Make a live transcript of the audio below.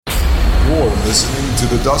listening to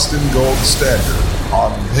the Dustin Gold Standard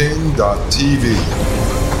on Pain.tv.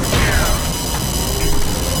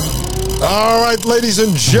 All right, ladies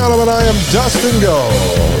and gentlemen, I am Dustin Gold.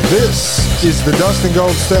 This is the Dustin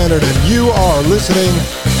Gold Standard, and you are listening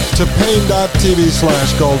to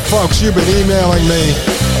Pain.tv/gold. Folks, you've been emailing me,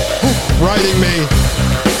 writing me.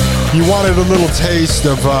 You wanted a little taste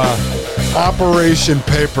of Operation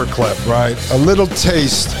Paperclip, right? A little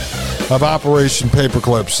taste of Operation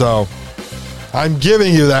Paperclip. So I'm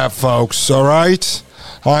giving you that, folks, all right?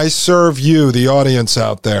 I serve you, the audience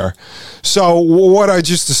out there. So what I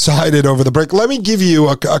just decided over the break, let me give you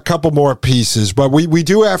a couple more pieces, but we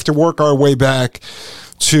do have to work our way back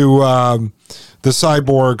to the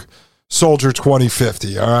Cyborg Soldier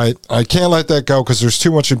 2050, all right? I can't let that go because there's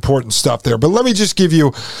too much important stuff there. But let me just give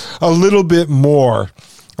you a little bit more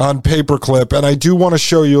on Paperclip, and I do want to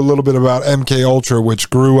show you a little bit about MK Ultra, which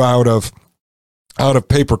grew out of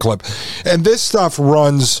Paperclip. And this stuff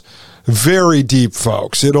runs very deep,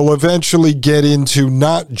 folks. It'll eventually get into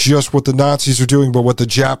not just what the Nazis are doing, but what the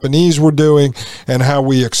Japanese were doing and how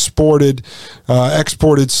we exported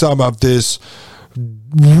some of this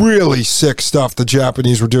really sick stuff the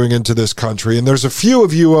Japanese were doing into this country. And there's a few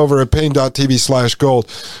of you over at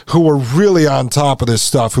Pain.tv/gold who are really on top of this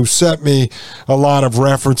stuff, who sent me a lot of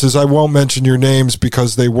references. I won't mention your names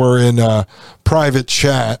because they were in a private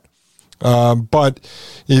chat. But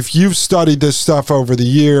if you've studied this stuff over the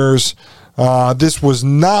years, this was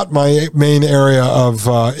not my main area of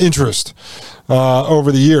interest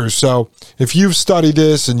over the years. So if you've studied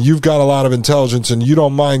this and you've got a lot of intelligence and you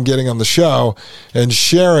don't mind getting on the show and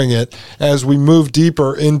sharing it as we move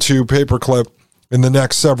deeper into Paperclip in the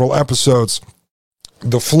next several episodes,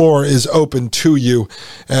 the floor is open to you,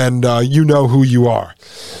 and you know who you are.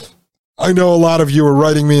 I know a lot of you are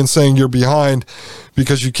writing me and saying you're behind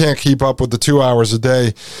because you can't keep up with the 2 hours a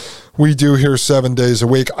day we do here 7 days a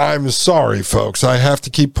week. I'm sorry, folks. I have to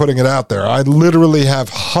keep putting it out there. I literally have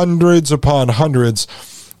hundreds upon hundreds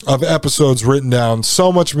of episodes written down.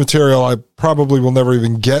 So much material I probably will never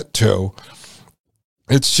even get to.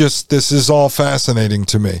 It's just, this is all fascinating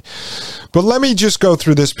to me. But let me just go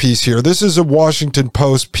through this piece here. This is a Washington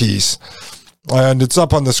Post piece, and it's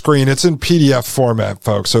up on the screen. It's in PDF format,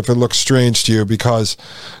 folks, so if it looks strange to you, because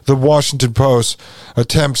the Washington Post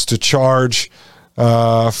attempts to charge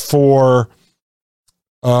for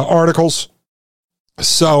articles.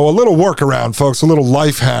 So a little workaround, folks, a little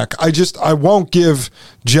life hack. I won't give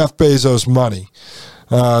Jeff Bezos money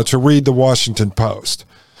to read the Washington Post.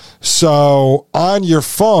 So on your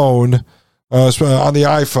phone, on the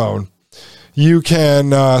iPhone, you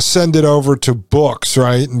can send it over to Books,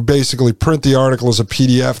 right, and basically print the article as a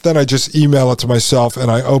PDF. Then I just email it to myself,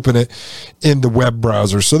 and I open it in the web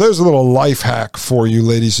browser. So there's a little life hack for you,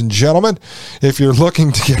 ladies and gentlemen. If you're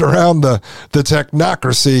looking to get around the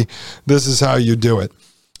technocracy, this is how you do it.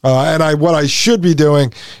 What I should be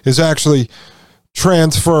doing is actually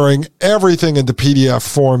transferring everything into PDF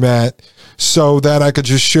format so that I could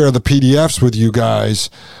just share the PDFs with you guys,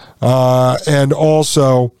 and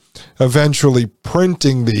also eventually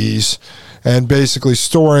printing these and basically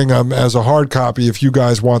storing them as a hard copy if you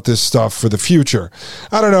guys want this stuff for the future.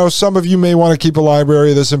 I don't know, some of you may want to keep a library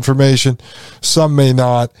of this information, some may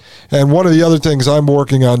not. And one of the other things I'm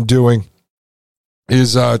working on doing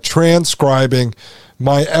is transcribing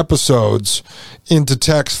my episodes into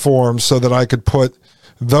text form so that I could put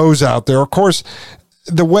those out there. Of course,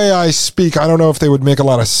 the way I speak, I don't know if they would make a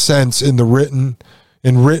lot of sense in written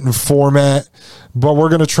format, but we're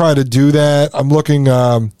going to try to do that. I'm looking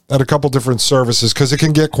at a couple different services because it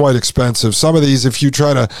can get quite expensive. Some of these, if you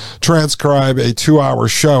try to transcribe a 2-hour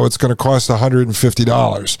show, it's going to cost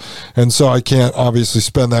 $150. And so I can't obviously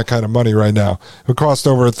spend that kind of money right now. It would cost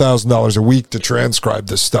over $1,000 a week to transcribe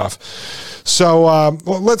this stuff. So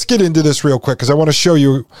let's get into this real quick because I want to show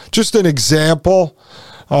you just an example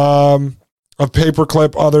of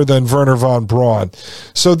Paperclip other than Werner von Braun.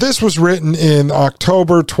 So this was written in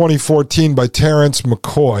October 2014 by Terrence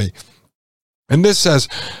McCoy. And this says,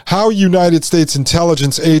 how United States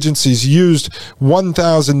intelligence agencies used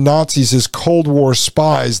 1,000 Nazis as Cold War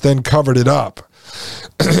spies, then covered it up.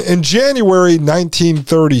 In January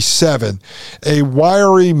 1937, a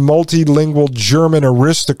wiry, multilingual German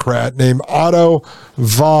aristocrat named Otto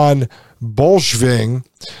von Bolschwing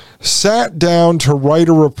sat down to write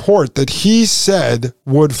a report that he said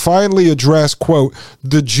would finally address, quote,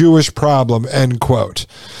 the Jewish problem, end quote.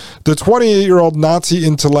 The 28-year-old Nazi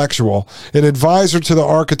intellectual, an advisor to the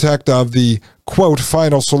architect of the, quote,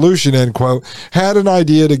 final solution, end quote, had an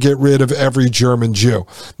idea to get rid of every German Jew.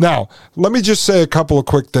 Now, let me just say a couple of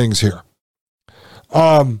quick things here.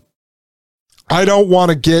 I don't want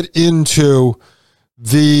to get into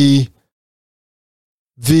the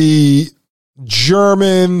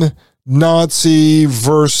German Nazi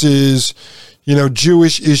versus,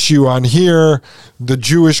 Jewish issue on here, the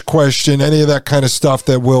Jewish question, any of that kind of stuff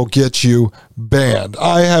that will get you banned.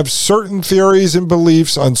 I have certain theories and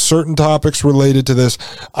beliefs on certain topics related to this.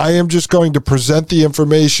 I am just going to present the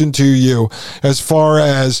information to you as far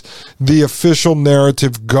as the official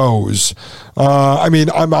narrative goes.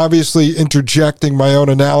 I'm obviously interjecting my own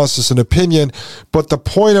analysis and opinion, but the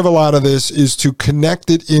point of a lot of this is to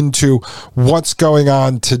connect it into what's going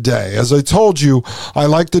on today. As I told you, I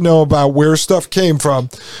like to know about where stuff came from,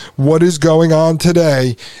 what is going on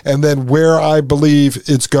today, and then where I believe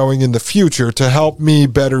it's going in the future to help me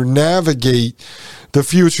better navigate the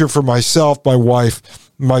future for myself, my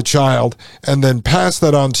wife, my child, and then pass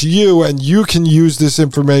that on to you, and you can use this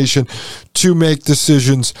information to make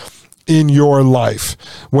decisions in your life,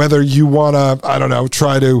 whether you want to,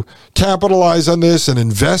 try to capitalize on this and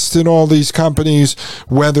invest in all these companies,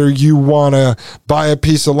 whether you want to buy a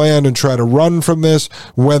piece of land and try to run from this,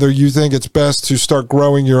 whether you think it's best to start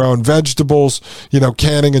growing your own vegetables,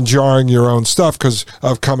 canning and jarring your own stuff because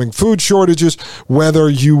of coming food shortages, whether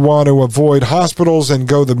you want to avoid hospitals and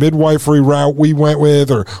go the midwifery route we went with,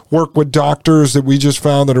 or work with doctors that we just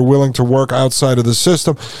found that are willing to work outside of the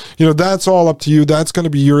system. That's all up to you. That's going to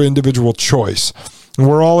be your individual choice. And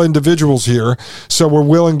we're all individuals here, so we're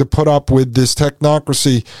willing to put up with this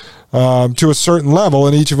technocracy to a certain level,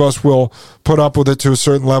 and each of us will put up with it to a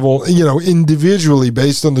certain level, individually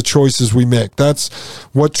based on the choices we make. That's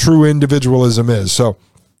what true individualism is. So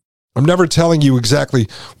I'm never telling you exactly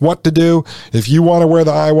what to do. If you want to wear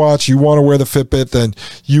the iWatch, you want to wear the Fitbit, then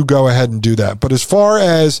you go ahead and do that. But as far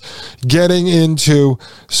as getting into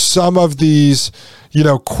some of these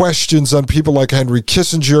questions on people like Henry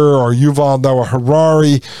Kissinger or Yuval Noah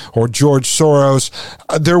Harari or George Soros,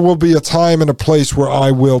 there will be a time and a place where I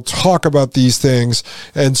will talk about these things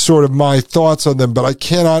and sort of my thoughts on them, but I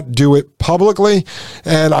cannot do it publicly,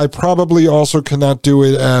 and I probably also cannot do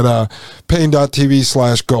it at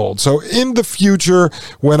pain.tv/gold. So in the future,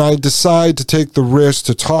 when I decide to take the risk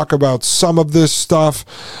to talk about some of this stuff,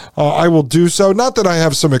 I will do so. Not that I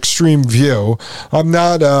have some extreme view. I'm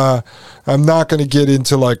not going to get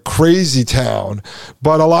into like crazy town,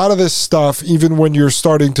 but a lot of this stuff, even when you're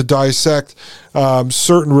starting to dissect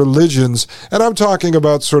certain religions, and I'm talking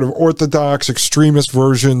about sort of orthodox extremist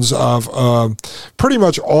versions of pretty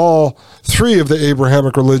much all three of the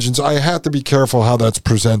Abrahamic religions, I have to be careful how that's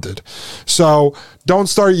presented. So don't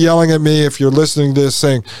start yelling at me if you're listening to this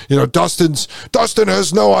saying, Dustin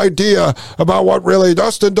has no idea about what really,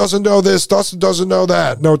 Dustin doesn't know this, Dustin doesn't know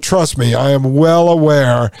that. No, trust me, I am well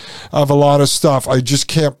aware of a lot of stuff. I just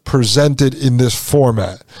can't present it in this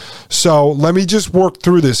format. So let me just work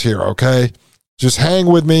through this here, okay? Just hang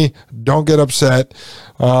with me. Don't get upset.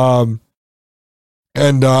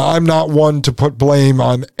 And I'm not one to put blame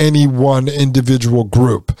on any one individual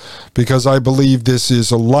group, because I believe this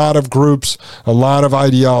is a lot of groups, a lot of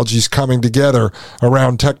ideologies coming together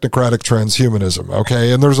around technocratic transhumanism,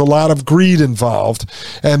 okay? And there's a lot of greed involved,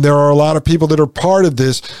 and there are a lot of people that are part of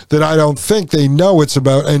this that I don't think they know it's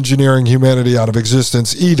about engineering humanity out of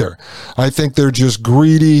existence either. I think they're just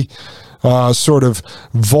greedy, sort of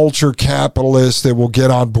vulture capitalists that will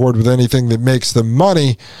get on board with anything that makes them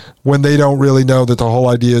money when they don't really know that the whole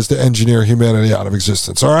idea is to engineer humanity out of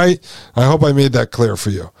existence. All right? I hope I made that clear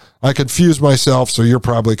for you. I confused myself, so you're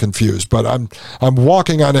probably confused, but I'm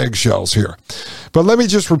walking on eggshells here. But let me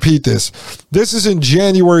just repeat this. This is in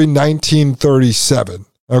January 1937.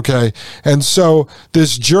 Okay? And so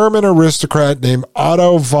this German aristocrat named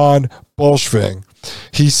Otto von Bolschwing,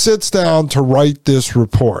 he sits down to write this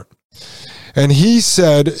report. And he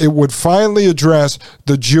said it would finally address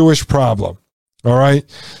the Jewish problem. All right?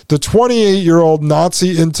 The 28-year-old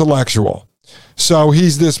Nazi intellectual. So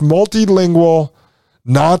he's this multilingual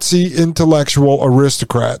Nazi intellectual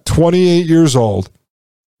aristocrat, 28 years old.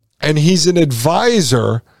 And he's an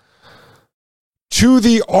advisor to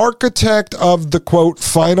the architect of the, quote,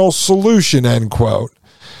 final solution, end quote,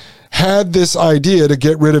 had this idea to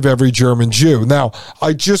get rid of every German Jew. Now,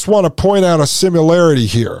 I just want to point out a similarity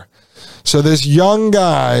here. So this young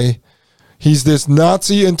guy, he's this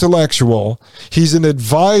Nazi intellectual. He's an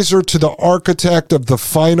advisor to the architect of the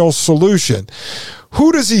final solution.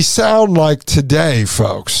 Who does he sound like today,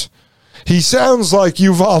 folks? He sounds like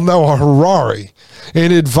Yuval Noah Harari,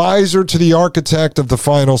 an advisor to the architect of the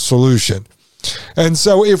final solution. And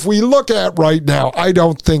so if we look at right now, I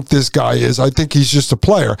don't think this guy is. I think he's just a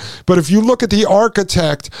player. But if you look at the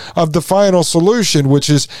architect of the final solution, which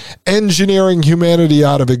is engineering humanity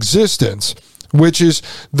out of existence, which is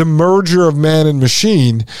the merger of man and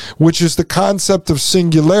machine, which is the concept of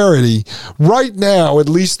singularity. Right now, at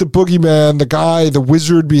least the boogeyman, the guy, the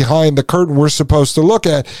wizard behind the curtain we're supposed to look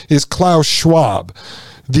at is Klaus Schwab,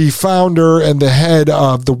 the founder and the head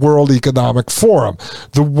of the World Economic Forum,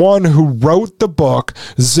 the one who wrote the book,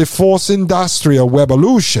 The Fourth Industrial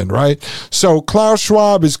Revolution, right? So Klaus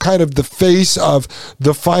Schwab is kind of the face of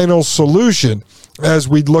the final solution as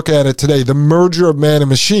we look at it today, the merger of man and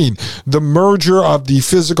machine, the merger of the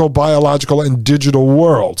physical, biological, and digital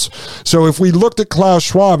worlds. So if we looked at Klaus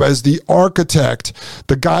Schwab as the architect,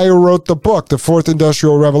 the guy who wrote the book, The Fourth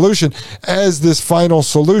Industrial Revolution, as this final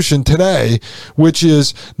solution today, which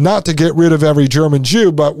is not to get rid of every German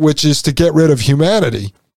Jew, but which is to get rid of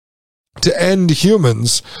humanity, to end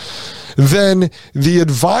humans, then the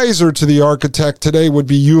advisor to the architect today would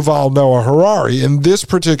be Yuval Noah Harari. In this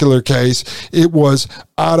particular case, it was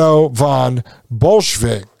Otto von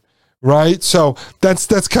Bolschwing, right? So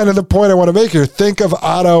that's kind of the point I want to make here. Think of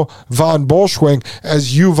Otto von Bolschwing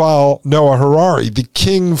as Yuval Noah Harari, the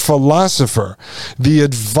king philosopher, the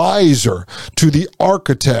advisor to the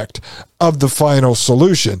architect of the final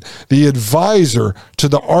solution, the advisor to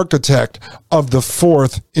the architect of the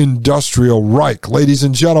Fourth Industrial Reich. Ladies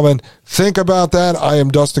and gentlemen, think about that. I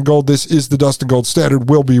am Dustin Gold. This is the Dustin Gold Standard.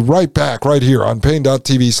 We'll be right back right here on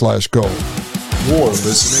Pain.tv/gold. You're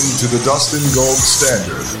listening to the Dustin Gold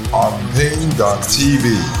Standard on Pain.tv.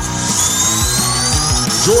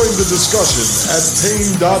 Join the discussion at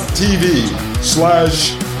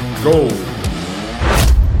Pain.tv/gold.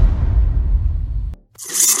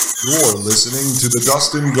 You're listening to the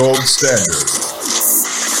Dustin Gold Standard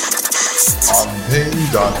on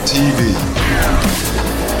Pain.tv.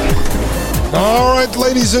 All right,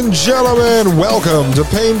 ladies and gentlemen, welcome to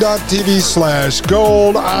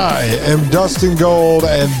Pain.tv/gold. I am Dustin Gold,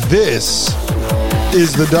 and this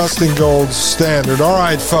is the Dustin Gold Standard. All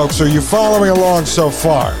right, folks, are you following along so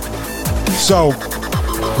far? So,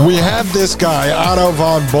 we have this guy, Otto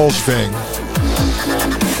von Bolschwing,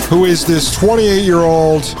 who is this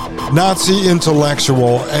 28-year-old Nazi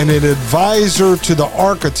intellectual and an advisor to the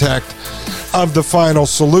architect of the final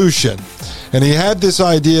solution. And he had this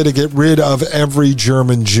idea to get rid of every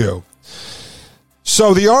German Jew.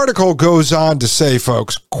 So the article goes on to say,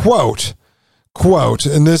 folks, quote,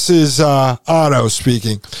 and this is Otto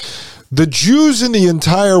speaking, "The Jews in the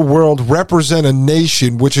entire world represent a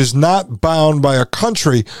nation which is not bound by a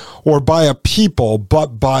country or by a people,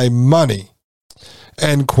 but by money,"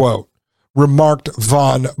 end quote, remarked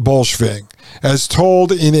von Bolschwing, as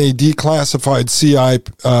told in a declassified CIA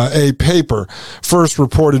paper first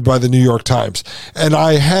reported by the New York Times. And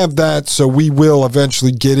I have that, so we will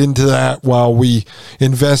eventually get into that while we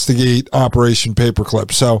investigate Operation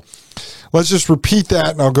Paperclip. So let's just repeat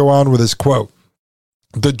that, and I'll go on with this quote.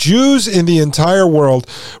 "The Jews in the entire world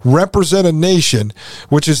represent a nation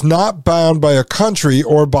which is not bound by a country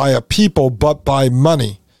or by a people, but by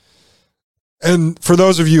money." And for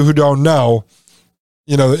those of you who don't know,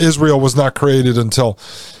 Israel was not created until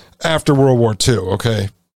after World War II, okay?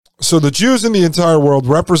 So the Jews in the entire world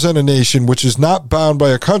represent a nation which is not bound by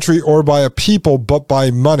a country or by a people, but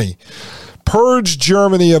by money. Purge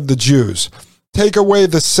Germany of the Jews. Take away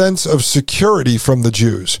the sense of security from the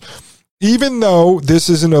Jews. Even though this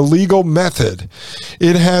is an illegal method,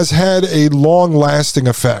 it has had a long-lasting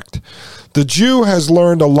effect. The Jew has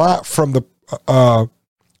learned a lot from the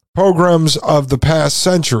pogroms of the past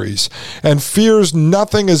centuries and fears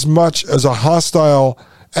nothing as much as a hostile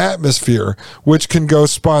atmosphere which can go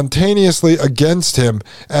spontaneously against him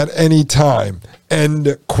at any time,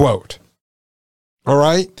 end quote. All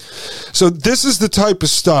right? So this is the type of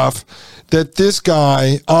stuff that this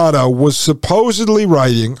guy, Otto, was supposedly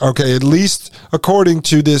writing, okay, at least according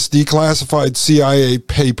to this declassified CIA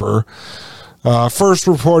paper, first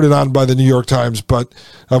reported on by the New York Times, but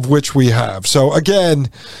of which we have. So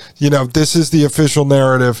again, this is the official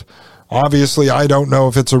narrative. Obviously, I don't know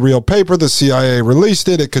if it's a real paper. The CIA released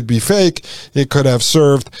it. It could be fake. It could have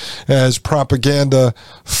served as propaganda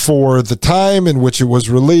for the time in which it was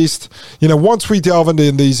released. Once we delve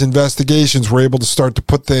into these investigations, we're able to start to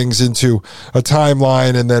put things into a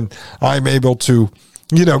timeline, and then I'm able to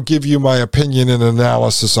give you my opinion and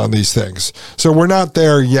analysis on these things. So we're not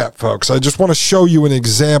there yet, folks. I just want to show you an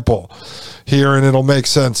example here, and it'll make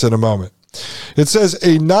sense in a moment. It says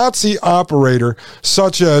a Nazi operator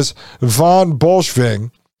such as von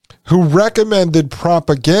Bolschwing, who recommended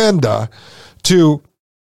propaganda to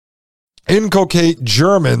inculcate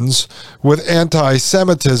Germans with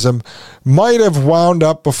anti-Semitism might have wound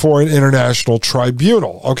up before an international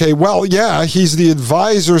tribunal. Okay, well, yeah, he's the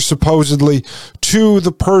advisor supposedly to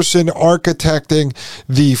the person architecting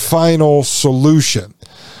the final solution.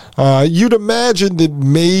 You'd imagine that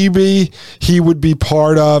maybe he would be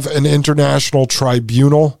part of an international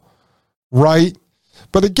tribunal, right?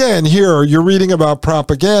 But again, here you're reading about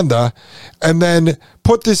propaganda, and then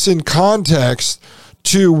put this in context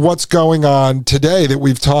to what's going on today that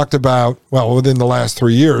we've talked about, well, within the last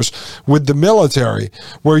 3 years with the military,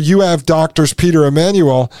 where you have doctors Peter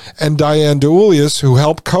Emanuel and Diane DeUlius, who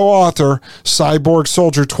helped co-author Cyborg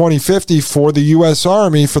Soldier 2050 for the U.S.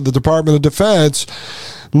 Army, for the Department of Defense,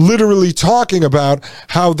 literally talking about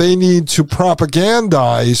how they need to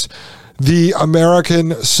propagandize the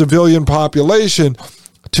American civilian population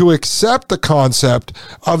to accept the concept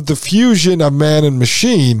of the fusion of man and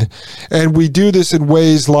machine. And we do this in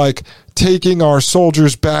ways like taking our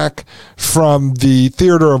soldiers back from the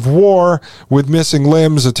theater of war with missing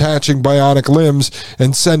limbs, attaching bionic limbs,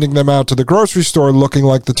 and sending them out to the grocery store looking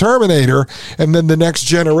like the Terminator. And then the next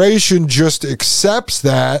generation just accepts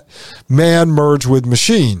that man merge with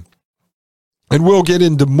machine. And we'll get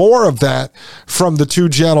into more of that from the two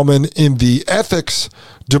gentlemen in the ethics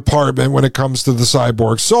department when it comes to the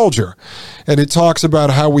cyborg soldier. And it talks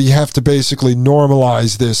about how we have to basically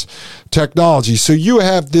normalize this technology. So you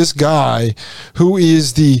have this guy who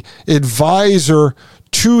is the advisor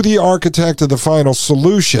to the architect of the final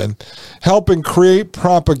solution, helping create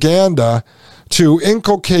propaganda to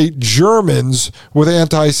inculcate Germans with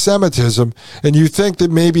anti-Semitism, and you think that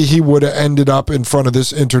maybe he would have ended up in front of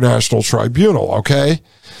this international tribunal, okay?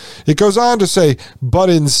 It goes on to say, but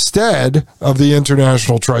instead of the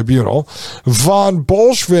international tribunal, von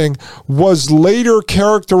Bolschwing was later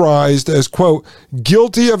characterized as, quote,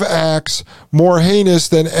 guilty of acts more heinous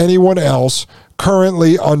than anyone else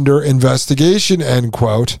currently under investigation, end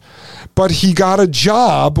quote. But he got a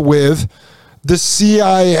job with the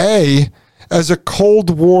CIA as a Cold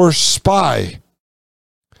War spy.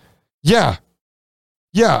 Yeah.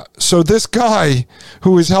 So this guy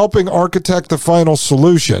who is helping architect the final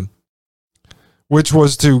solution, which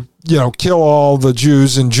was to, kill all the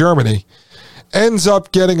Jews in Germany, ends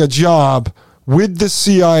up getting a job with the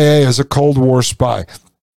CIA as a Cold War spy.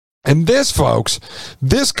 And this, folks,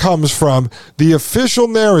 this comes from the official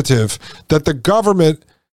narrative that the government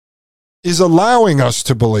is allowing us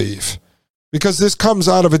to believe, because this comes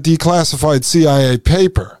out of a declassified CIA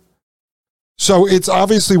paper. So it's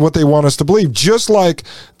obviously what they want us to believe. Just like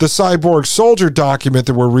the cyborg soldier document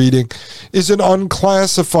that we're reading is an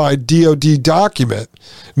unclassified DOD document,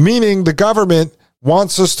 meaning the government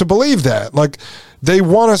wants us to believe that. Like, they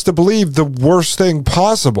want us to believe the worst thing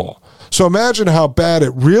possible. So imagine how bad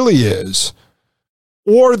it really is.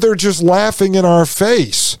 Or they're just laughing in our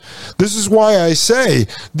face. This is why I say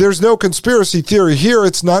there's no conspiracy theory here.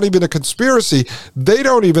 It's not even a conspiracy. They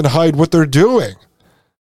don't even hide what they're doing.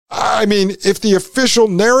 I mean, if the official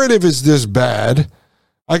narrative is this bad,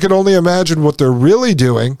 I can only imagine what they're really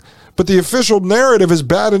doing. But the official narrative is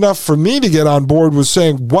bad enough for me to get on board with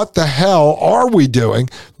saying, what the hell are we doing?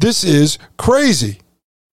 This is crazy.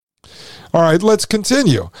 All right, let's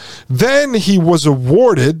continue. Then he was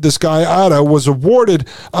awarded, this guy Otto was awarded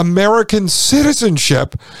American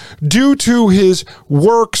citizenship due to his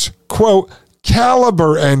work's, quote,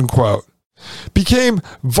 caliber, end quote. Became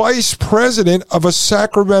vice president of a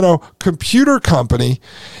Sacramento computer company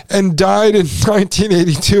and died in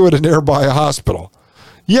 1982 at a nearby hospital.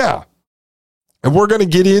 Yeah. And we're going to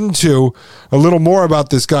get into a little more about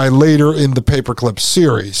this guy later in the Paperclip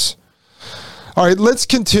series. All right, let's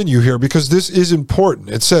continue here because this is important.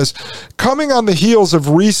 It says, coming on the heels of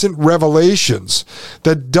recent revelations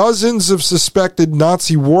that dozens of suspected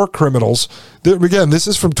Nazi war criminals, again, this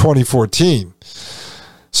is from 2014,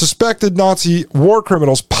 suspected Nazi war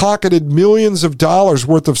criminals pocketed millions of dollars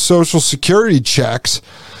worth of Social Security checks.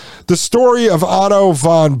 The story of Otto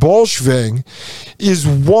von Bolschwing is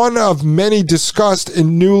one of many discussed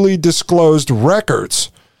in newly disclosed records.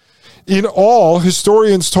 In all,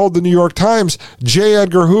 historians told the New York Times J.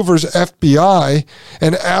 Edgar Hoover's FBI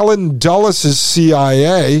and Allen Dulles'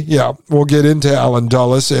 CIA, yeah, we'll get into Allen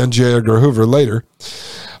Dulles and J. Edgar Hoover later,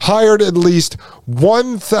 hired at least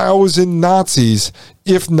 1,000 Nazis,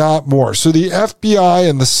 if not more. So the FBI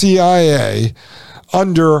and the CIA,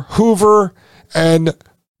 under Hoover and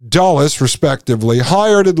Dulles, respectively,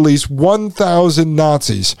 hired at least 1,000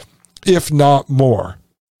 Nazis, if not more.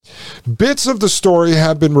 Bits of the story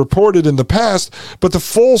have been reported in the past, but the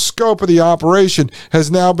full scope of the operation has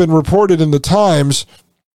now been reported in the Times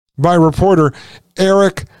by reporter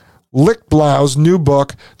Eric Lichtblau's new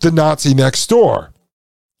book, The Nazi Next Door,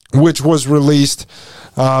 which was released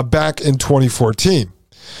back in 2014.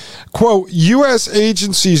 Quote, U.S.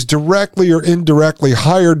 agencies directly or indirectly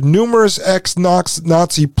hired numerous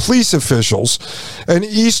ex-Nazi police officials and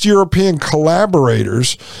East European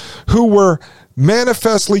collaborators who were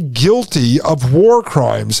manifestly guilty of war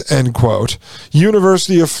crimes, end quote.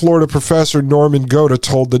 University of Florida professor Norman Goda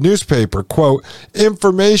told the newspaper, quote,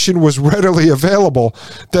 information was readily available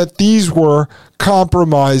that these were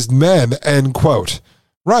compromised men, end quote.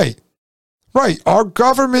 Right. Our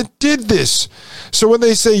government did this. So when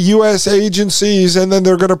they say U.S. agencies and then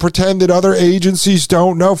they're going to pretend that other agencies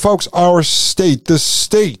don't know, folks, our state,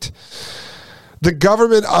 the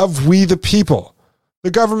government of we the people,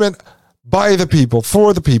 the government by the people,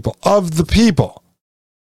 for the people, of the people,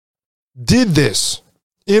 did this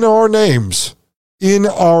in our names. And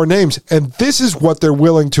this is what they're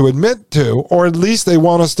willing to admit to, or at least they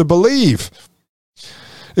want us to believe.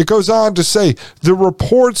 It goes on to say, the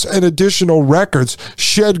reports and additional records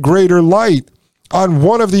shed greater light on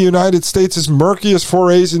one of the United States' murkiest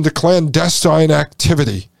forays into clandestine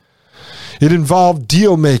activity. It involved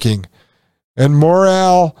deal-making and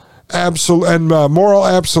moral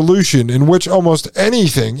absolution in which almost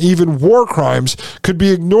anything, even war crimes, could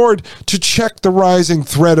be ignored to check the rising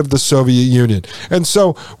threat of the Soviet Union. And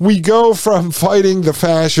so we go from fighting the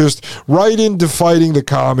fascists right into fighting the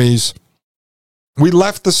commies. We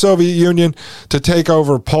left the Soviet Union to take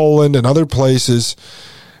over Poland and other places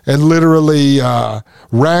and literally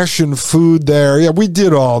ration food there. Yeah, we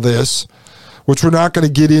did all this, which we're not going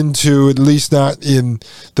to get into, at least not in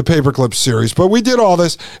the Paperclip series. But we did all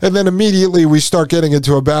this, and then immediately we start getting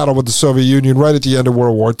into a battle with the Soviet Union right at the end of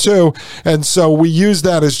World War II. And so we use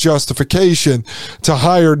that as justification to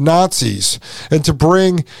hire Nazis and to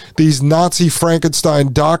bring these Nazi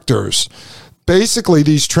Frankenstein doctors, basically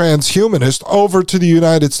these transhumanists, over to the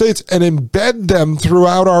United States and embed them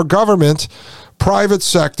throughout our government, private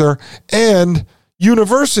sector, and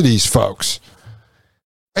universities, folks.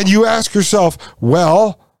 And you ask yourself,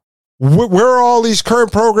 well, where are all these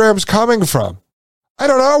current programs coming from? I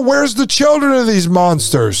don't know. Where's the children of these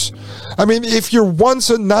monsters? I mean, if you're once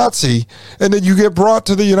a Nazi and then you get brought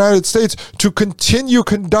to the United States to continue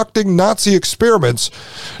conducting Nazi experiments,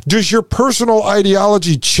 does your personal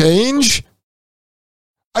ideology change?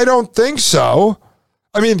 I don't think so.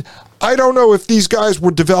 I mean, I don't know if these guys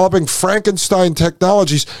were developing Frankenstein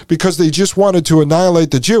technologies because they just wanted to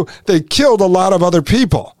annihilate the Jew. They killed a lot of other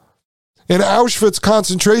people. In Auschwitz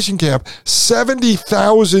concentration camp,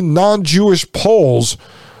 70,000 non-Jewish Poles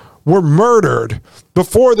were murdered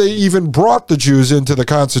before they even brought the Jews into the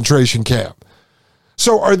concentration camp.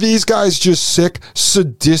 So are these guys just sick,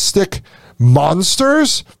 sadistic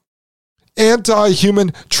monsters?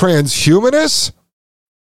 Anti-human transhumanists?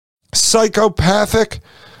 Psychopathic,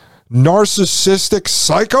 narcissistic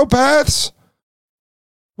psychopaths?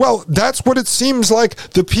 Well, that's what it seems like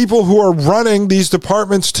the people who are running these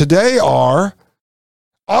departments today are.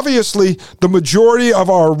 Obviously, the majority of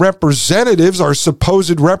our representatives, our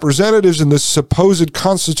supposed representatives in this supposed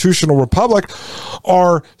constitutional republic,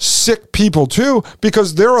 are sick people too,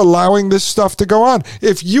 because they're allowing this stuff to go on.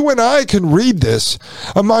 If you and I can read this,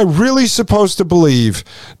 am I really supposed to believe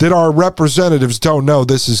that our representatives don't know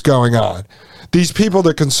this is going on? These people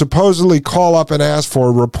that can supposedly call up and ask for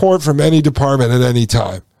a report from any department at any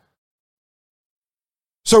time.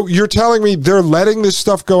 So you're telling me they're letting this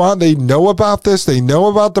stuff go on? They know about this. They know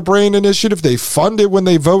about the Brain Initiative. They fund it when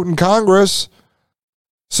they vote in Congress.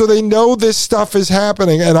 So they know this stuff is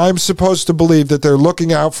happening, and I'm supposed to believe that they're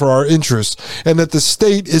looking out for our interests and that the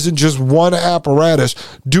state isn't just one apparatus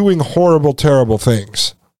doing horrible, terrible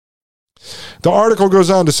things. The article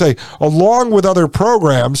goes on to say, along with other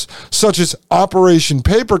programs, such as Operation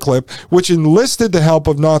Paperclip, which enlisted the help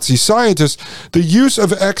of Nazi scientists, the use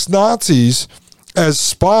of ex-Nazis as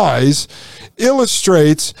spies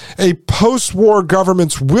illustrates a post-war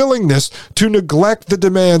government's willingness to neglect the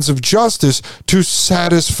demands of justice to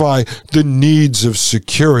satisfy the needs of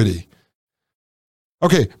security.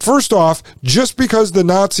 Okay, first off, just because the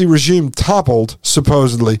Nazi regime toppled,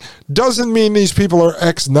 supposedly, doesn't mean these people are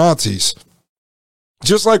ex-Nazis.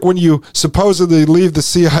 Just like when you supposedly leave the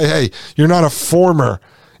CIA, you're not a former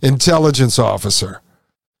intelligence officer.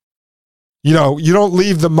 You know, you don't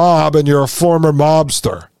leave the mob and you're a former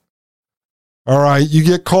mobster. All right, you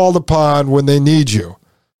get called upon when they need you.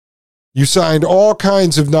 You signed all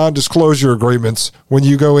kinds of non-disclosure agreements when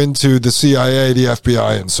you go into the CIA, the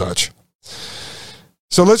FBI, and such.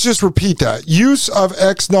 So let's just repeat that. Use of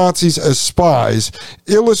ex-Nazis as spies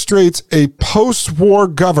illustrates a post-war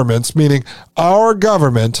government's, meaning our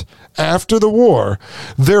government after the war,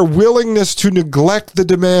 their willingness to neglect the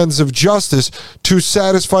demands of justice to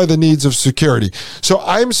satisfy the needs of security. So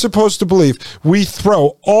I'm supposed to believe we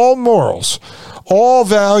throw all morals, all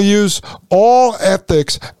values, all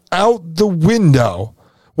ethics out the window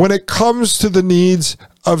when it comes to the needs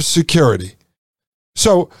of security.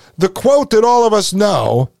 So the quote that all of us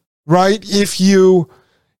know, right? If you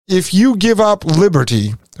give up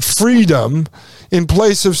liberty, freedom in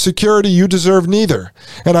place of security, you deserve neither.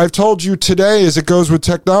 And I've told you today, as it goes with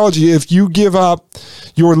technology, if you give up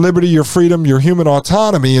your liberty, your freedom, your human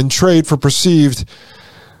autonomy in trade for perceived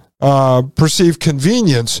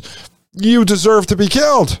convenience, you deserve to be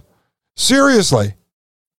killed. Seriously.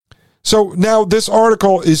 So now this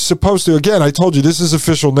article is supposed to, again, I told you this is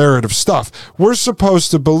official narrative stuff. We're supposed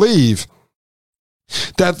to believe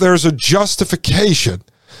that there's a justification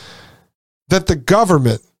that the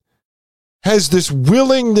government has this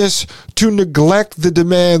willingness to neglect the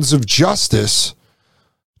demands of justice,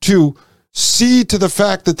 to see to the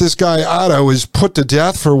fact that this guy Otto is put to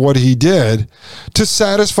death for what he did, to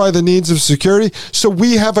satisfy the needs of security. So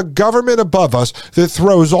we have a government above us that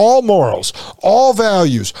throws all morals, all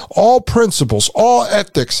values, all principles, all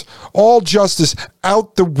ethics, all justice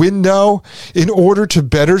out the window in order to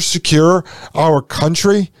better secure our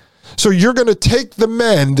country. So you're going to take the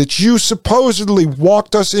men that you supposedly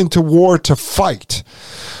walked us into war to fight,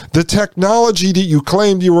 the technology that you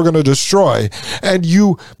claimed you were going to destroy, and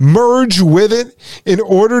you merge with it in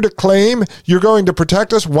order to claim you're going to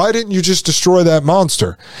protect us. Why didn't you just destroy that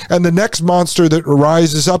monster? And the next monster that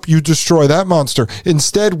rises up, you destroy that monster.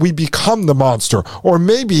 Instead, we become the monster. Or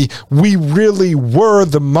maybe we really were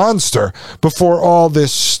the monster before all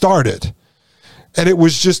this started. And it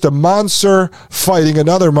was just a monster fighting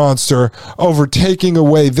another monster over taking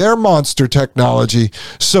away their monster technology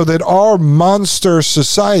so that our monster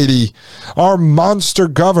society, our monster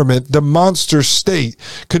government, the monster state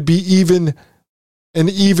could be an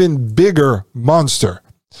even bigger monster.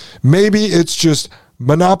 Maybe it's just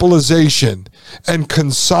monopolization and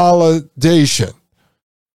consolidation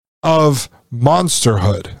of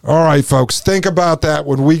monsterhood. All right, folks, think about that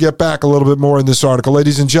when we get back a little bit more in this article.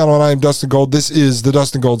 Ladies and gentlemen, I am Dustin Gold. This is the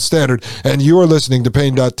Dustin Gold Standard, and you are listening to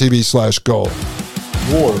Pain.tv/gold.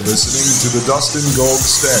 You're listening to the Dustin Gold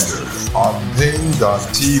Standard on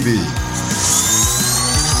Pain.tv.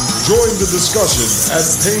 Join the discussion at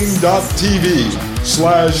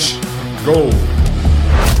Pain.tv/gold.